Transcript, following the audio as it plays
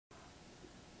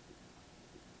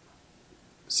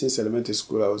since elementary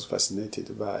school, I was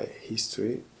fascinated by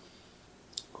history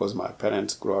because my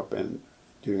parents grew up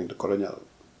during the colonial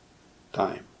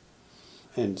time.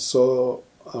 And so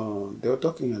they were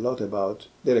talking a lot about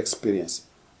their experience.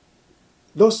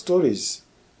 Those stories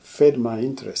fed my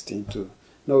interest into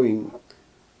knowing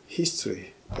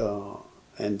history.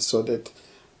 And so that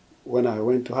when I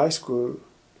went to high school,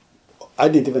 I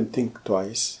didn't even think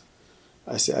twice.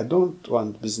 I said, I don't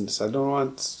want business, I don't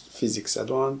want physics, I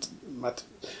don't want math.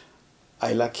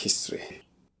 I like history.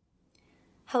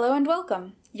 Hello and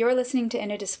welcome. You're listening to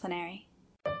Interdisciplinary.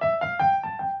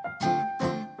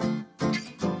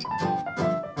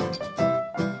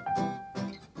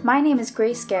 My name is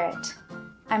Grace Garrett.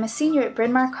 I'm a senior at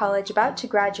Bryn College about to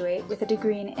graduate with a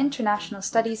degree in International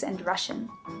Studies and Russian.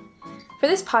 For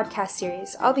this podcast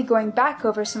series, I'll be going back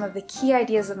over some of the key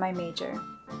ideas of my major.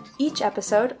 Each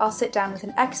episode, I'll sit down with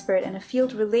an expert in a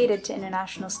field related to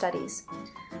international studies.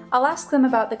 I'll ask them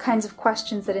about the kinds of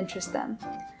questions that interest them,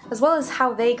 as well as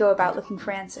how they go about looking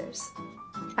for answers.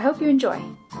 I hope you enjoy.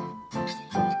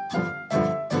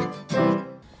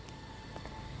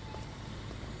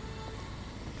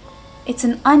 It's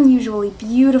an unusually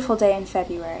beautiful day in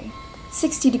February,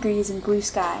 60 degrees and blue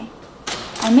sky.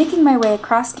 I'm making my way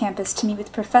across campus to meet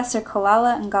with Professor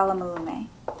Kalala Ngalamalume.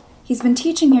 He's been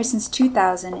teaching here since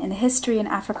 2000 in the History and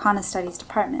Africana Studies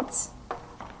departments.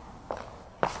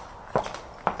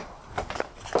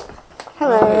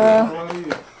 Hello. Hi, how are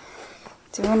you?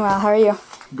 Doing well, how are you?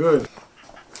 Good.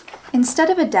 Instead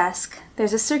of a desk,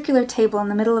 there's a circular table in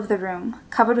the middle of the room,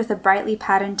 covered with a brightly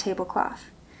patterned tablecloth.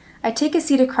 I take a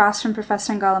seat across from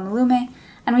Professor Ngalamalume,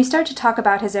 and we start to talk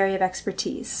about his area of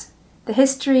expertise, the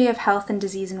history of health and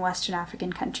disease in Western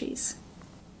African countries.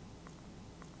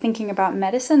 Thinking about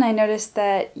medicine, I noticed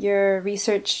that your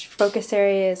research focus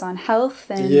area is on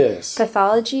health and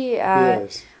pathology.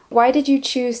 Yes. Why did you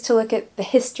choose to look at the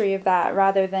history of that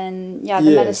rather than the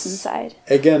medicine side?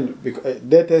 Again, because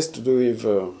that has to do with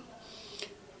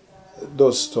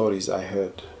those stories I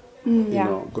heard,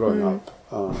 growing up.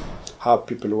 How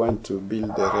people went to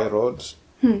build the railroads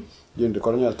during the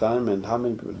colonial time and how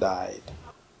many people died.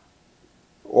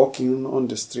 Walking on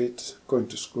the street, going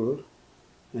to school,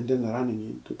 and then running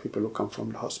into people who come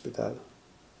from the hospital,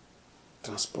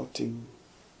 transporting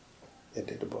a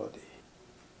dead body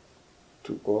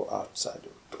to go outside,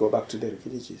 to go back to their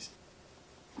villages.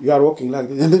 You are walking like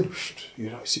this, and then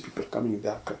you see people coming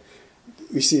back.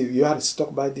 You are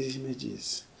struck by these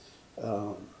images.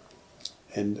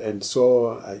 And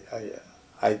so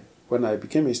I when I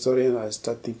became a historian, I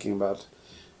started thinking about,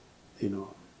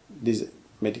 these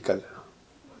medical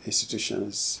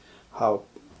institutions, how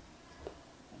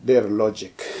their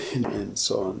logic and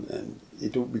so on, and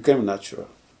it became natural.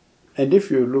 And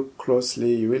if you look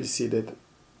closely, you will see that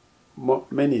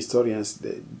many historians,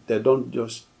 they don't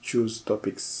just choose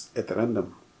topics at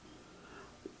random.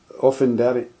 Often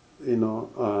they're,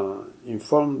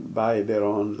 informed by their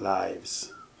own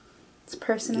lives. It's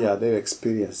personal. Yeah, their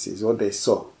experiences, what they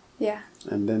saw. Yeah.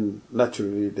 And then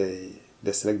naturally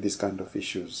they select these kind of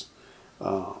issues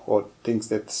or things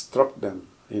that struck them.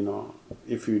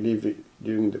 If you live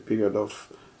during the period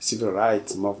of civil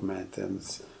rights movement, and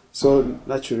so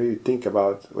naturally you think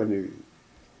about when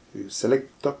you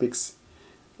select topics,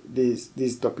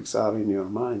 these topics are in your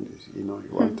mind. You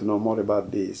want to know more about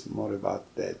this, more about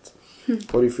that.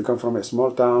 Or if you come from a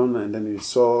small town and then you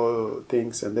saw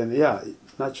things, and then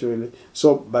naturally.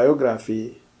 So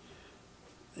biography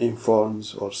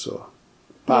informs also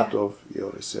part of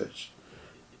your research.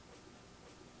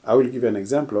 I will give you an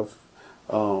example of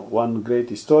one great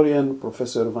historian,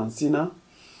 Professor Vansina,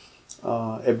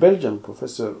 a Belgian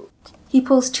professor. He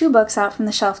pulls two books out from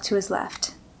the shelf to his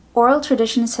left, Oral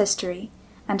Traditions History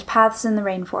and Paths in the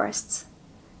Rainforests.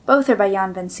 Both are by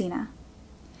Jan Vansina.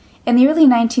 In the early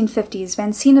 1950s,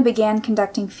 Vansina began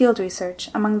conducting field research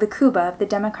among the Kuba of the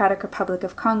Democratic Republic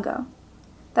of Congo.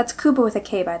 That's Kuba with a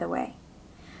K, by the way.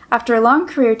 After a long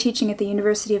career teaching at the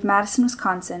University of Madison,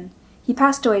 Wisconsin, he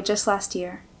passed away just last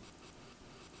year.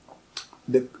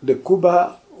 The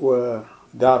Kuba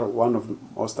they are one of the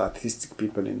most artistic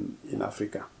people in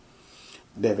Africa.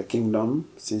 They have a kingdom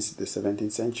since the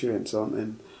 17th century and so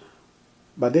on.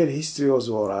 But their history was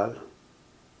oral,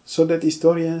 so that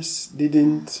historians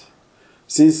didn't,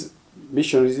 since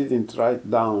missionaries didn't write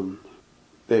down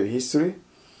their history,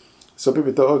 so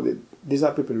people thought, these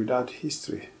are people without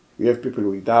history. You have people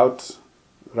without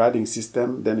writing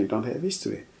system, then you don't have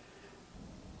history.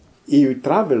 He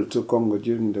traveled to Congo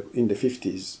in the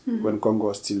 50s, when Congo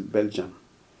was still Belgium.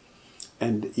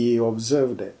 And he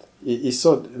observed that. He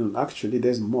saw, actually,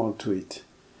 there's more to it.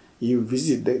 He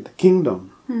visited the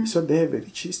kingdom. He saw they have a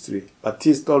rich history, but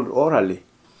it's told orally.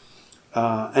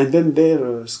 And then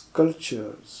their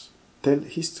sculptures tell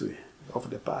history of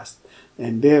the past.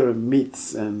 And their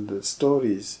myths and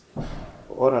stories,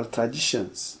 oral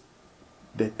traditions,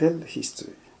 they tell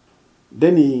history.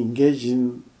 Then he engaged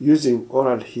in using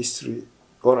oral history,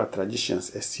 oral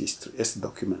traditions as history, as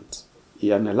documents.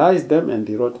 He analyzed them and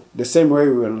he wrote the same way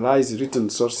we analyze written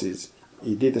sources.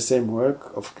 He did the same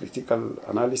work of critical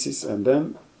analysis, and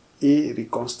then he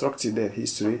reconstructed their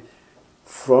history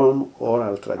from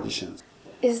oral traditions.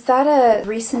 Is that a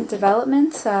recent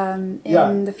development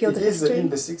in the field of history? Yeah,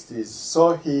 it is in the 60s.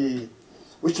 So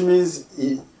which means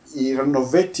he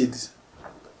renovated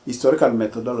historical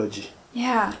methodology.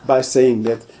 Yeah. By saying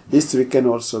that history can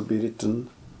also be written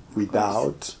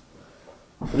without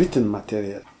written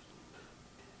material.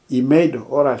 He made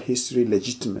oral history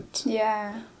legitimate.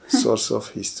 Yeah. Source of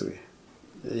history.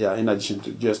 Yeah, in addition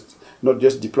to not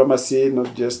just diplomacy,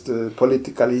 not just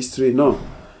political history, no.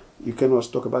 You can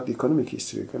also talk about economic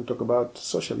history, you can talk about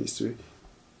social history.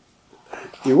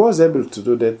 He was able to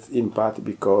do that in part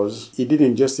because he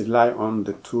didn't just rely on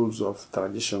the tools of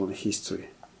traditional history.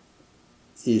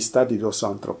 He studied also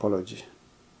anthropology.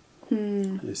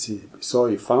 You see, so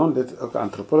he found that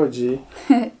anthropology...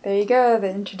 There you go, the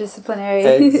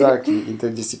interdisciplinary. Exactly,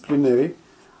 interdisciplinary.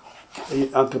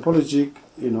 Anthropology,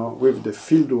 with the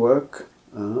field work,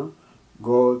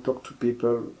 go talk to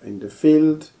people in the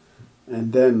field,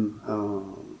 and then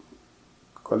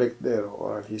collect their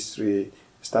oral history,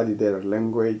 study their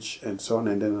language, and so on,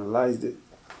 and then analyze it,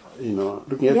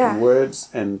 looking at the words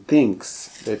and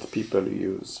things that people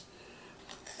use.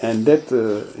 And that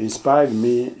inspired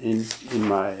me in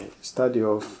my study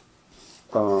of,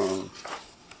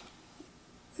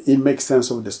 it makes sense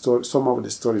of the story, some of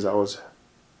the stories I was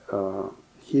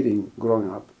hearing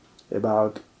growing up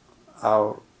about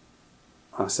our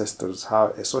ancestors, how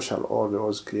a social order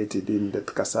was created in the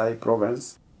Kasai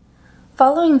province.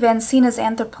 Following Vansina's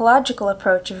anthropological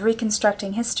approach of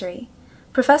reconstructing history,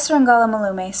 Professor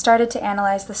Ngalamalume started to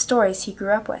analyze the stories he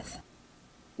grew up with.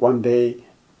 One day,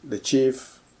 the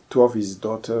chief, two of his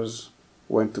daughters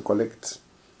went to collect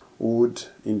wood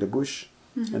in the bush,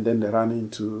 and then they ran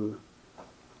into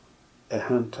a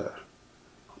hunter.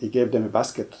 He gave them a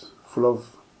basket full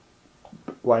of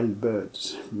wild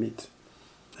birds, meat.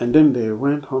 And then they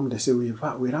went home, they said, we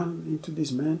ran into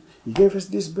this man, he gave us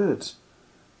these birds.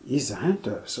 He's a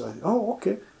hunter. So,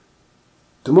 okay.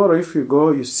 Tomorrow if you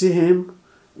go, you see him,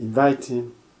 invite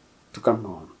him to come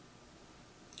home.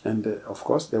 And of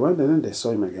course, they went and then they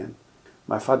saw him again.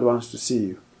 My father wants to see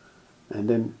you. And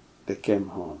then they came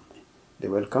home. They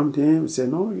welcomed him, said,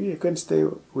 no, you can stay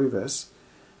with us.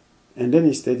 And then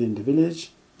he stayed in the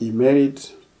village. He married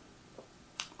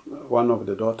one of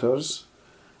the daughters.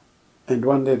 And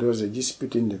one day there was a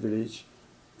dispute in the village.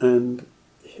 And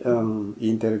he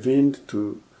intervened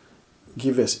to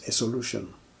give us a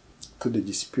solution to the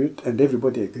dispute. And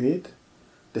everybody agreed.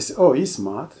 They said, oh, he's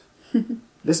smart.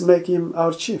 Let's make him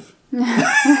our chief.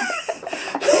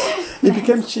 He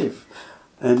became chief.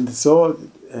 And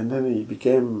then he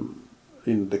became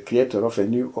the creator of a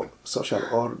new social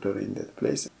order in that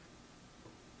place.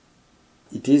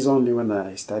 It is only when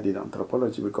I studied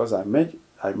anthropology, because I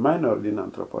minored in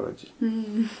anthropology,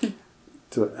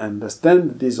 to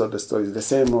understand these other stories, the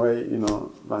same way,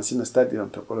 Vansina studied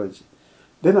anthropology.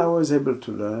 Then I was able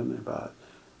to learn about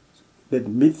that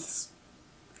myths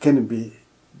can be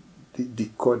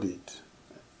decoded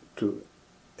to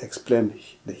explain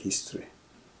the history.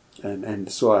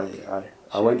 And so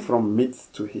I went from myth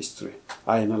to history.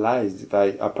 I analyzed it.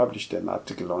 I published an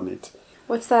article on it.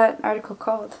 What's that article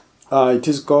called? It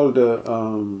is called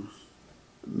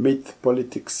Myth,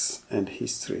 Politics and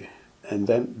History. And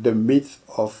then the myth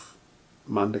of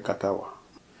Mandekatawa.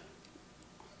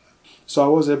 So I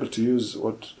was able to use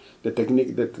the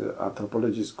technique that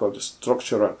anthropologists call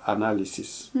structural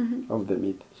analysis of the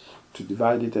myth, to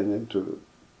divide it and then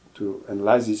to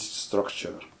analyze its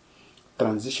structure,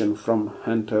 transition from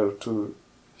hunter to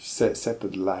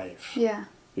settled life,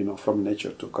 from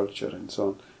nature to culture and so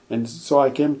on. And so I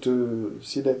came to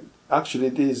see that actually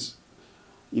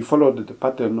he followed the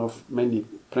pattern of many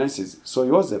princes. So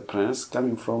he was a prince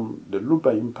coming from the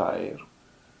Luba Empire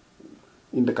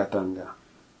in the Katanga.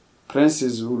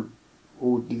 Princes who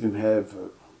didn't have a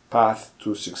path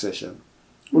to succession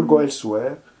would go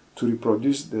elsewhere to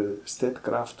reproduce the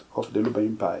statecraft of the Luba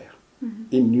Empire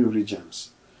in new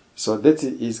regions. So that's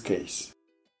his case.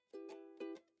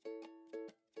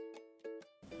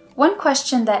 One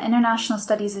question that international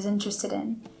studies is interested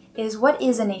in is, what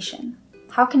is a nation?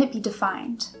 How can it be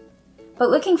defined? But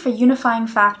looking for unifying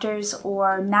factors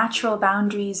or natural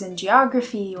boundaries in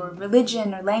geography or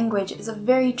religion or language is a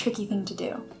very tricky thing to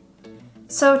do.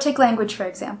 So take language, for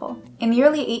example. In the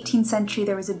early 18th century,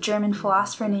 there was a German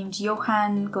philosopher named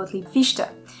Johann Gottlieb Fichte,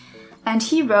 and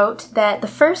he wrote that the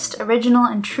first, original,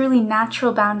 and truly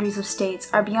natural boundaries of states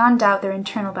are beyond doubt their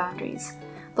internal boundaries.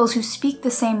 Those who speak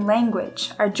the same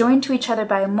language are joined to each other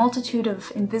by a multitude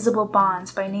of invisible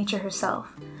bonds by nature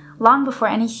herself, long before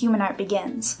any human art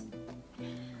begins.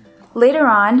 Later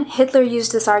on, Hitler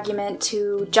used this argument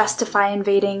to justify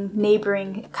invading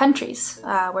neighboring countries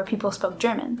where people spoke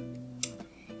German.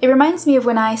 It reminds me of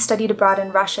when I studied abroad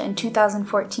in Russia in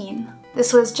 2014.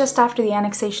 This was just after the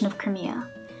annexation of Crimea.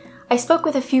 I spoke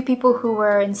with a few people who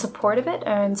were in support of it,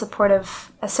 or in support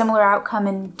of a similar outcome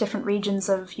in different regions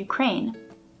of Ukraine.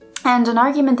 And an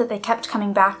argument that they kept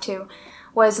coming back to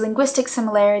was linguistic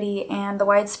similarity and the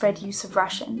widespread use of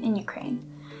Russian in Ukraine.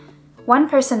 One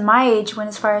person my age went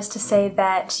as far as to say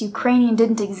that Ukrainian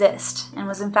didn't exist and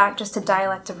was in fact just a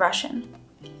dialect of Russian.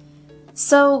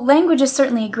 So language is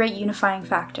certainly a great unifying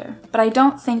factor, but I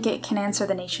don't think it can answer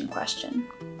the nation question.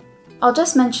 I'll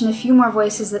just mention a few more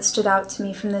voices that stood out to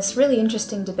me from this really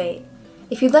interesting debate.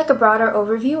 If you'd like a broader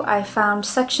overview, I found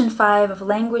Section 5 of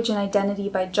Language and Identity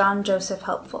by John Joseph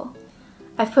helpful.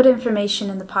 I've put information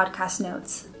in the podcast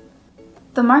notes.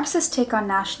 The Marxist take on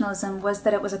nationalism was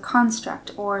that it was a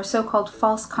construct, or so-called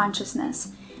false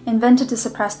consciousness, invented to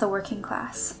suppress the working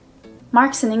class.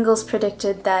 Marx and Engels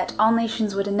predicted that all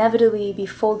nations would inevitably be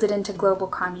folded into global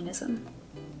communism.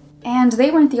 And they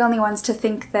weren't the only ones to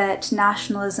think that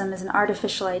nationalism is an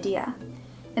artificial idea.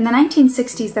 In the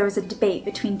 1960s, there was a debate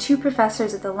between two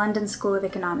professors at the London School of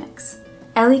Economics,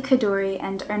 Elie Kaddouri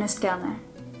and Ernest Gellner.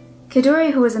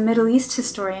 Kaddouri, who was a Middle East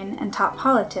historian and taught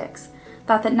politics,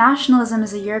 thought that nationalism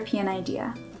is a European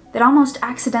idea that almost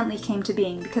accidentally came to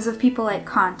being because of people like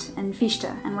Kant and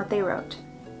Fichte and what they wrote.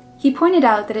 He pointed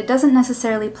out that it doesn't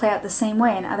necessarily play out the same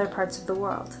way in other parts of the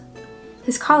world.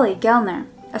 His colleague, Gellner,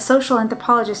 a social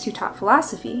anthropologist who taught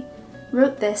philosophy,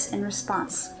 wrote this in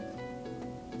response.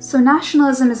 So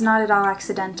nationalism is not at all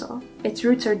accidental. Its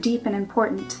roots are deep and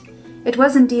important. It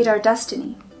was indeed our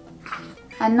destiny,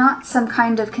 and not some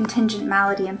kind of contingent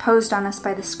malady imposed on us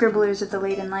by the scribblers of the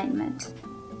late Enlightenment.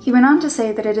 He went on to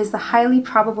say that it is the highly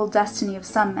probable destiny of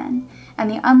some men, and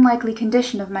the unlikely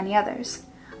condition of many others.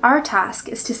 Our task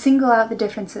is to single out the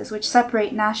differences which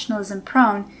separate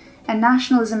nationalism-prone and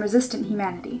nationalism-resistant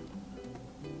humanity.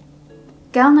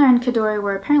 Gellner and Kaddouri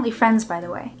were apparently friends, by the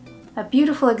way. A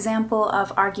beautiful example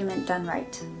of argument done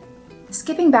right.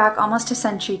 Skipping back almost a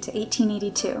century to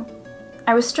 1882,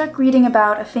 I was struck reading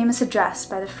about a famous address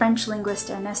by the French linguist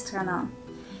Ernest Renan.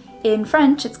 In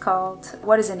French, it's called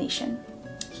What is a Nation?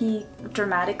 He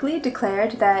dramatically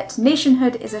declared that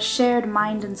nationhood is a shared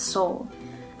mind and soul,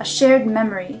 a shared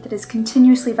memory that is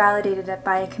continuously validated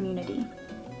by a community.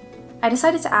 I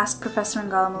decided to ask Professor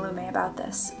Ngalamalume about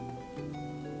this.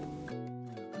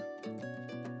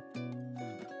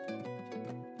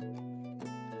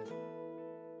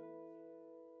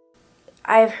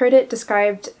 I've heard it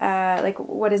described, like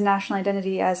what is national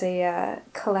identity, as a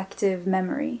collective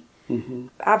memory. Mm-hmm.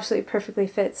 Absolutely perfectly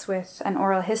fits with an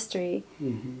oral history.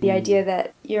 Mm-hmm. The idea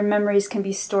that your memories can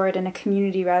be stored in a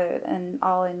community rather than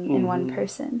all in one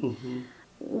person. Mm-hmm.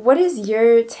 What is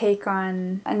your take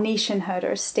on a nationhood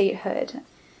or statehood?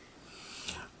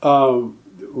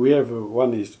 We have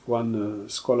one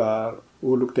scholar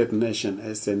who looked at nation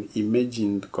as an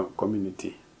imagined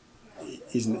community.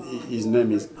 His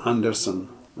name is Anderson,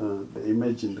 the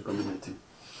imagined community.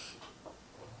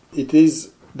 It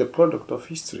is the product of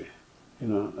history.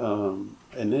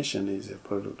 A nation is a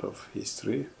product of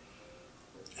history,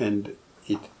 and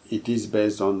it is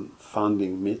based on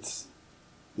founding myths.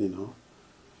 You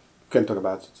can talk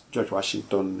about George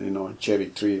Washington, cherry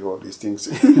tree, all these things.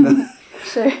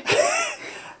 Sure.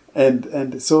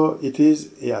 and so it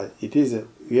is. Yeah, it is.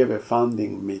 We have a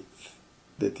founding myth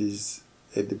that is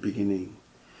at the beginning.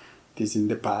 It is in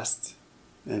the past,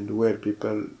 and where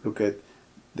people look at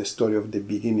the story of the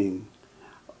beginning,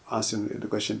 answering the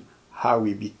question how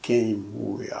we became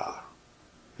who we are.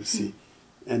 You see,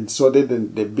 and so they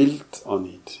built on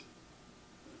it.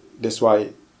 That's why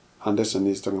Anderson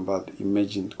is talking about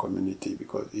imagined community,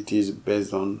 because it is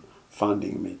based on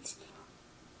founding myths.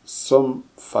 Some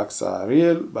facts are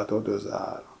real, but others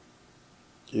are,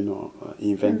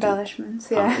 invented. Embellishments,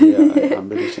 yeah.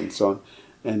 Embellishments and so on.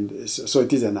 And so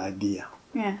it is an idea.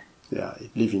 Yeah. Yeah,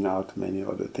 it living out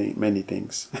many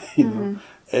things,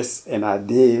 as an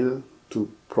ideal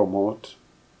to promote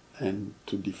and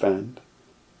to defend.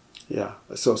 Yeah,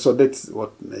 so that's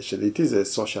what nation. It is a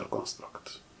social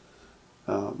construct,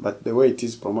 but the way it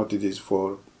is promoted is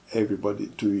for everybody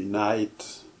to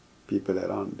unite people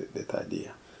around that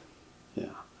idea.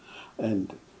 Yeah,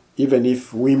 and even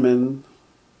if women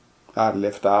are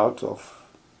left out of,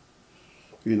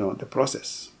 the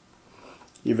process.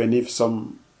 Even if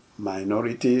some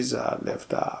minorities are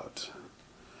left out.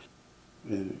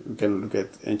 You can look at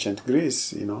ancient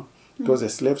Greece, It was a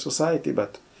slave society,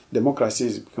 but democracy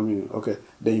is becoming, okay,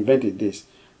 they invented this.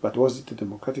 But was it a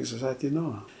democratic society?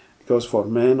 No. It was for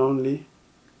men only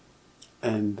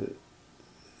and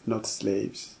not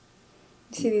slaves.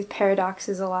 You see these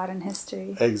paradoxes a lot in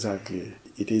history. Exactly.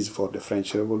 It is for the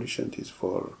French Revolution. It is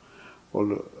for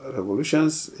all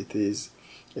revolutions. It is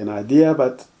an idea,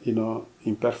 but,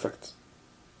 imperfect.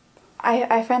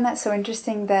 I find that so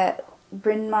interesting that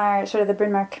Bryn Mawr, sort of the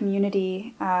Bryn Mawr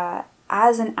community,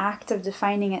 as an act of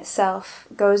defining itself,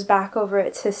 goes back over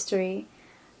its history,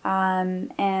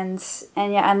 and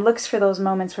looks for those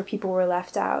moments where people were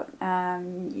left out.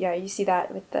 You see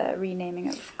that with the renaming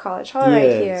of College Hall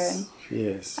right here.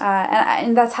 Yes.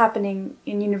 And that's happening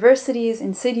in universities,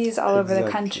 in cities all over the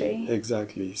country.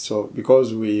 Exactly. So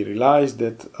because we realized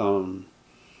that,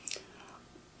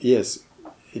 yes,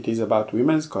 it is about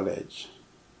women's college,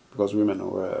 because women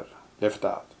were left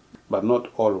out. But not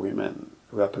all women.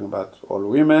 We are talking about all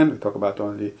women. We talk about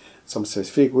only some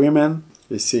specific women.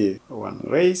 We see one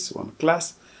race, one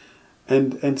class.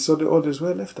 And so the others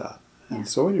were left out. And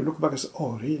so when you look back and say,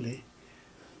 oh, really?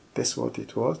 That's what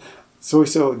it was. So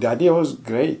the idea was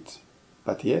great,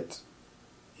 but yet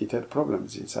it had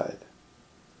problems inside.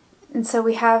 And so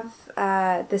we have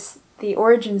the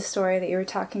origin story that you were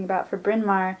talking about for Bryn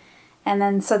Mawr, and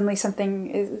then suddenly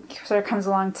something sort of comes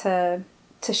along to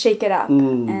shake it up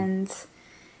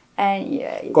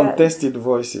contested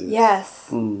voices.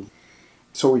 Yes.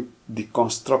 So we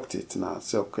deconstruct it now.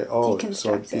 So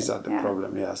so these are the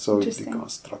problem. Yeah. So we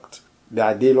deconstruct. The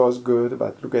ideal was good,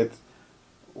 but look at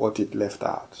what it left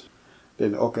out.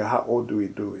 Then what do we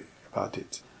do about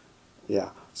it?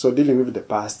 Yeah. So dealing with the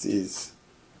past is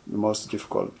the most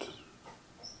difficult.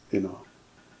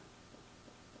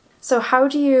 So how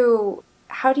do you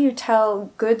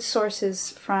tell good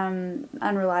sources from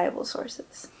unreliable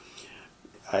sources?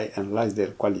 I analyze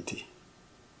their quality,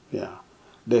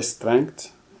 their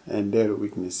strength and their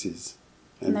weaknesses.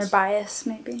 And their bias,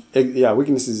 maybe?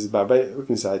 Weaknesses. By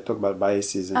weaknesses, I talk about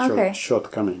biases and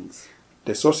shortcomings.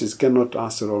 The sources cannot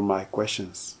answer all my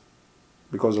questions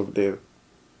because of their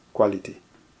quality,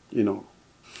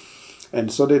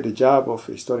 And so the job of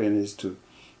a historian is to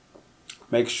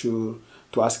make sure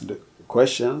to ask the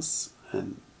questions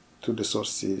and to the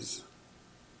sources,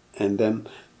 and then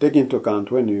take into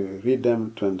account when you read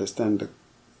them to understand the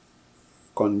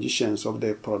conditions of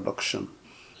their production.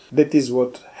 That is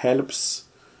what helps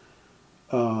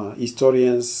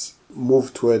historians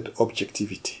move toward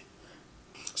objectivity.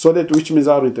 So that, which means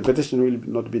our interpretation will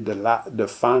not be the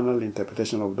final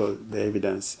interpretation of the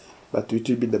evidence, but it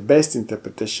will be the best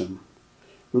interpretation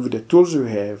with the tools we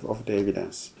have of the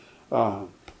evidence.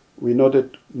 We know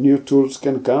that new tools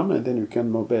can come, and then we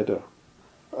can know better.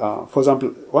 For example,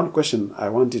 one question I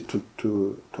wanted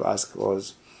to ask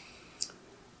was,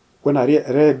 when I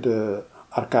read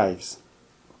archives,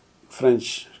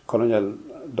 French colonial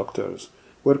doctors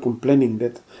were complaining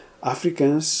that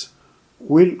Africans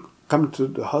will come to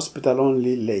the hospital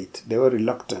only late. They were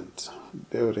reluctant.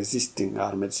 They were resisting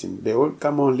our medicine. They will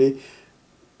come only,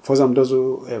 for example, those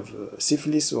who have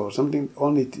syphilis or something,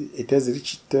 only it has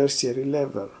reached tertiary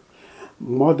level.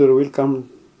 Mother will come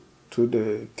to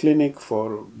the clinic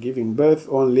for giving birth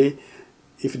only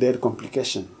if there are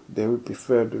complications. They will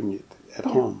prefer doing it at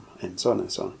home, and so on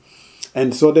and so on.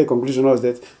 And so the conclusion was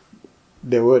that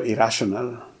they were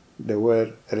irrational. They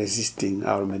were resisting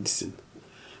our medicine.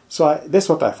 So that's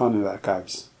what I found in the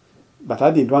archives. But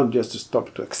I didn't want just to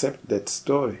stop to accept that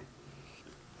story.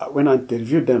 When I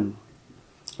interviewed them,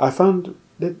 I found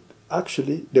that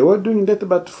actually they were doing that,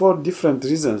 but for different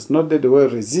reasons. Not that they were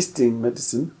resisting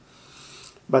medicine,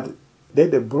 but they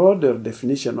had a broader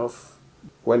definition of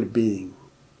well-being.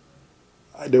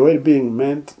 The well-being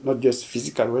meant not just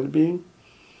physical well-being,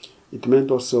 it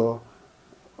meant also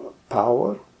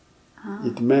power,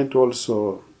 it meant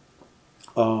also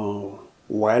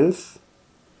wealth,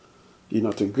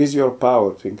 to increase your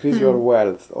power, to increase your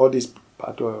wealth, all this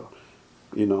part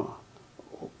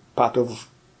of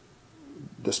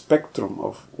the spectrum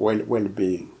of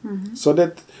well-being. So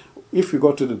that if you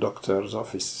go to the doctor's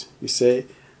office, you say,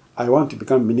 I want to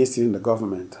become minister in the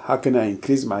government. How can I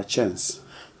increase my chance?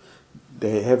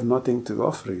 They have nothing to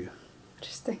offer you.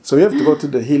 Interesting. So you have to go to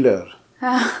the healer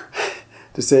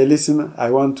to say, listen, I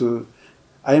am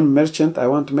a merchant, I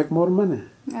want to make more money.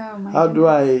 How do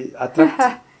I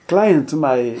attract client to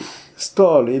my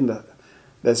stall?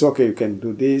 That's okay, you can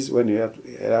do this when you are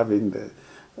having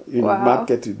in Wow.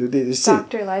 market to do this. You see?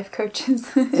 Doctor life coaches.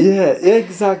 Yeah,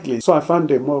 exactly. So I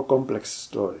found a more complex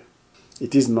story.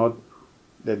 It is not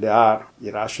that they are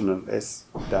irrational, as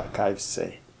the archives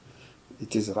say.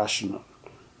 It is rational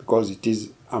because it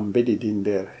is embedded in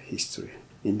their history,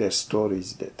 in their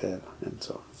stories they tell, and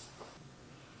so on.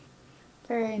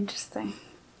 Very interesting.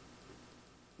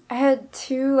 I had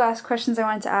two last questions I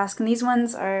wanted to ask, and these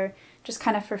ones are just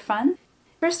kind of for fun.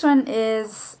 First one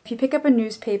is, if you pick up a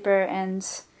newspaper and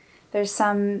there's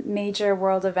some major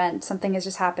world event, something has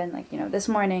just happened, like, this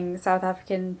morning, the South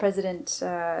African president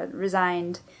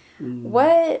resigned.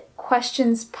 What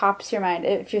questions pop to your mind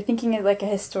if you're thinking of like a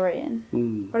historian?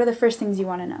 What are the first things you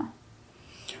want to know?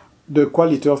 The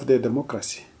quality of their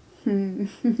democracy.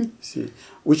 See,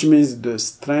 which means the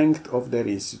strength of their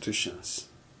institutions.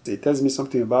 It tells me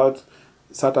something about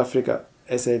South Africa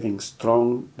as having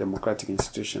strong democratic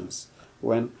institutions.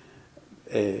 When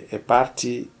a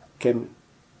party can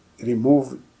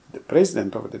remove the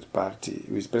president of that party,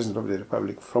 who is president of the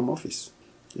republic, from office.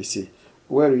 You see,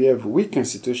 where you have weak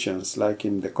institutions, like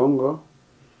in the Congo,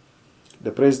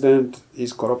 the president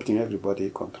is corrupting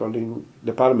everybody, controlling,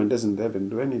 the parliament doesn't even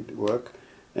do any work,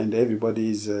 and everybody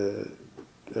is,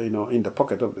 in the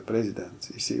pocket of the president.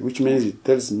 You see, which means it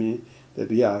tells me that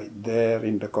there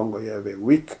in the Congo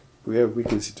we have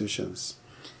weak institutions.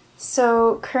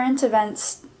 So current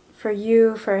events for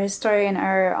you, for a historian,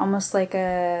 are almost like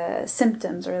a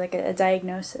symptoms or like a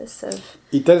diagnosis of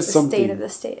it tells the something. State of the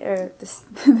state, or the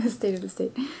state of the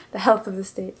state, the health of the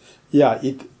state. Yeah,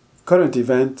 current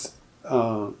events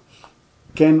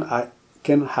can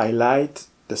highlight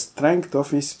the strength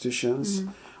of institutions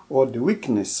or the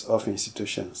weakness of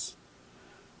institutions.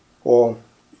 Or,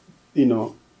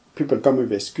 people come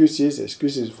with excuses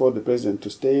for the president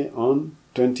to stay on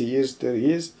 20 years, 30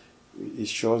 years. It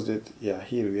shows that,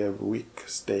 here we have a weak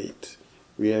state.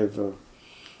 We have,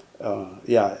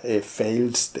 a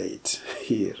failed state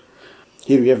here.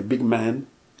 Here we have big man,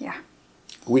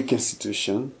 weak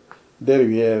institution. There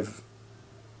we have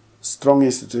strong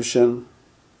institution,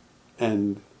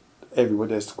 and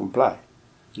everybody has to comply,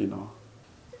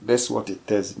 That's what it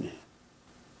tells me.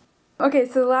 Okay,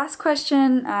 so the last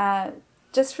question,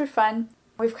 just for fun.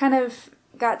 We've kind of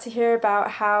got to hear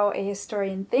about how a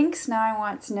historian thinks. Now I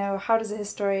want to know, how does a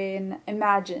historian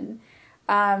imagine?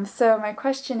 So my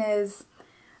question is,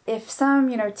 if some,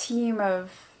 team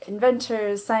of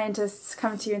inventors, scientists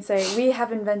come to you and say, we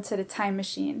have invented a time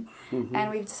machine, and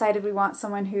we've decided we want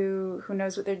someone who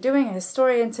knows what they're doing, a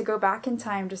historian, to go back in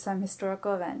time to some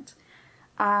historical event.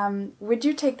 Would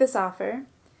you take this offer?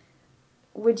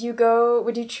 Would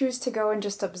you choose to go and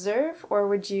just observe, or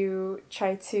would you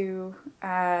try to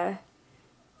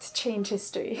change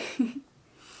history?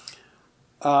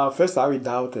 First, I will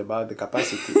doubt about the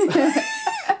capacity.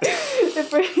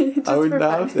 I will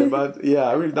doubt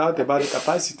about the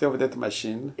capacity of that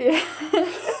machine. Yeah.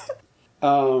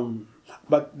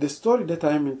 But the story that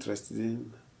I am interested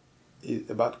in is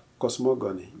about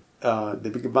cosmogony, the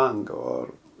Big Bang,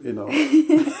 or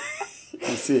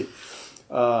you see.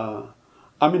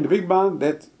 The Big Bang,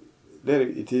 that there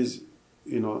it is,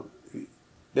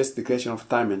 that's the creation of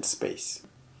time and space.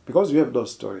 Because we have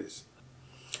those stories.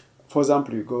 For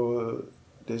example,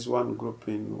 there's one group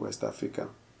in West Africa.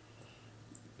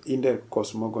 In their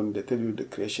cosmogony, they tell you the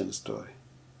creation story.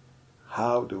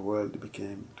 How the world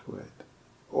became the world.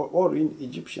 Or in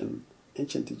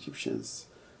ancient Egyptians'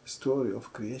 story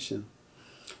of creation.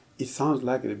 It sounds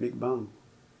like the Big Bang.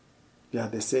 Yeah,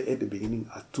 they say at the beginning,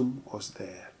 Atum was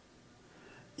there,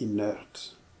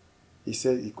 inert. He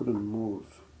said he couldn't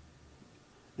move.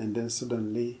 And then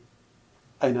suddenly,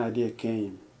 an idea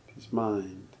came to his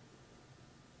mind.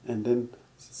 And then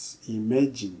he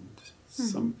imagined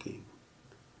something.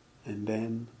 And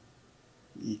then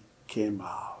he came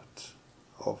out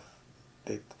of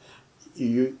that.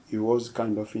 He was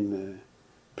kind of in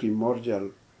a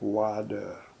primordial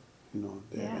water,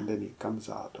 there, and then he comes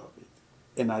out of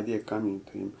it. An idea coming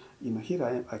to him, here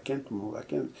I am, I can't move,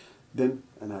 then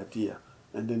an idea,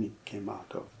 and then he came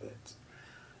out of that.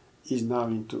 He's now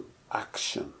into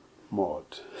action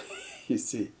mode, you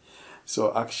see.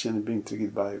 So action being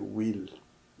triggered by will,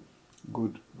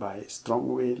 by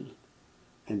strong will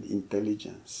and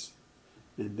intelligence.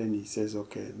 And then he says,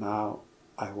 okay, now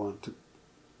I want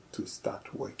to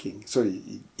start working. So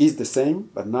he is the same,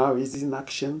 but now he's in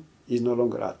action. He's no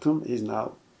longer atom, he's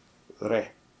now re.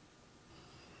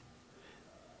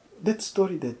 That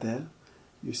story they tell,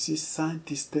 you see,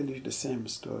 scientists tell you the same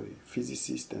story,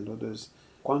 physicists and others.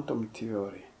 Quantum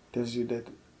theory tells you that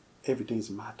everything is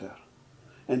matter,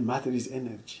 and matter is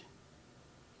energy.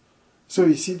 So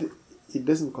you see, it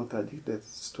doesn't contradict that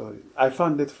story. I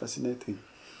found that fascinating.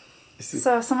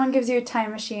 So if someone gives you a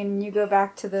time machine, you go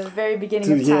back to the very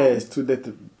beginning of time. Yes, to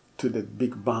that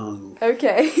Big Bang.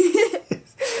 Okay.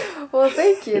 Well,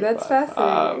 thank you. That's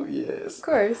fascinating. Yes. Of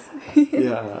course.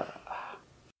 Yeah.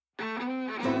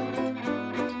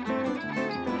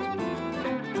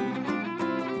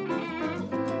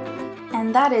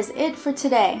 And that is it for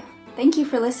today. Thank you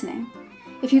for listening.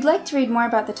 If you'd like to read more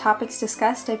about the topics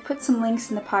discussed, I've put some links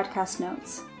in the podcast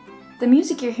notes. The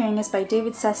music you're hearing is by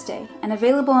David Seste and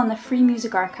available on the Free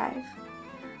Music Archive.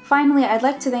 Finally, I'd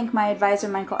like to thank my advisor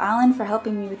Michael Allen for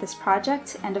helping me with this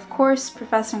project, and of course,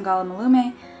 Professor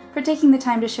Ngalamalume for taking the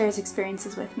time to share his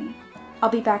experiences with me. I'll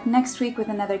be back next week with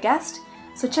another guest,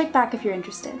 so check back if you're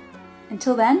interested.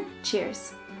 Until then,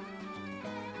 cheers!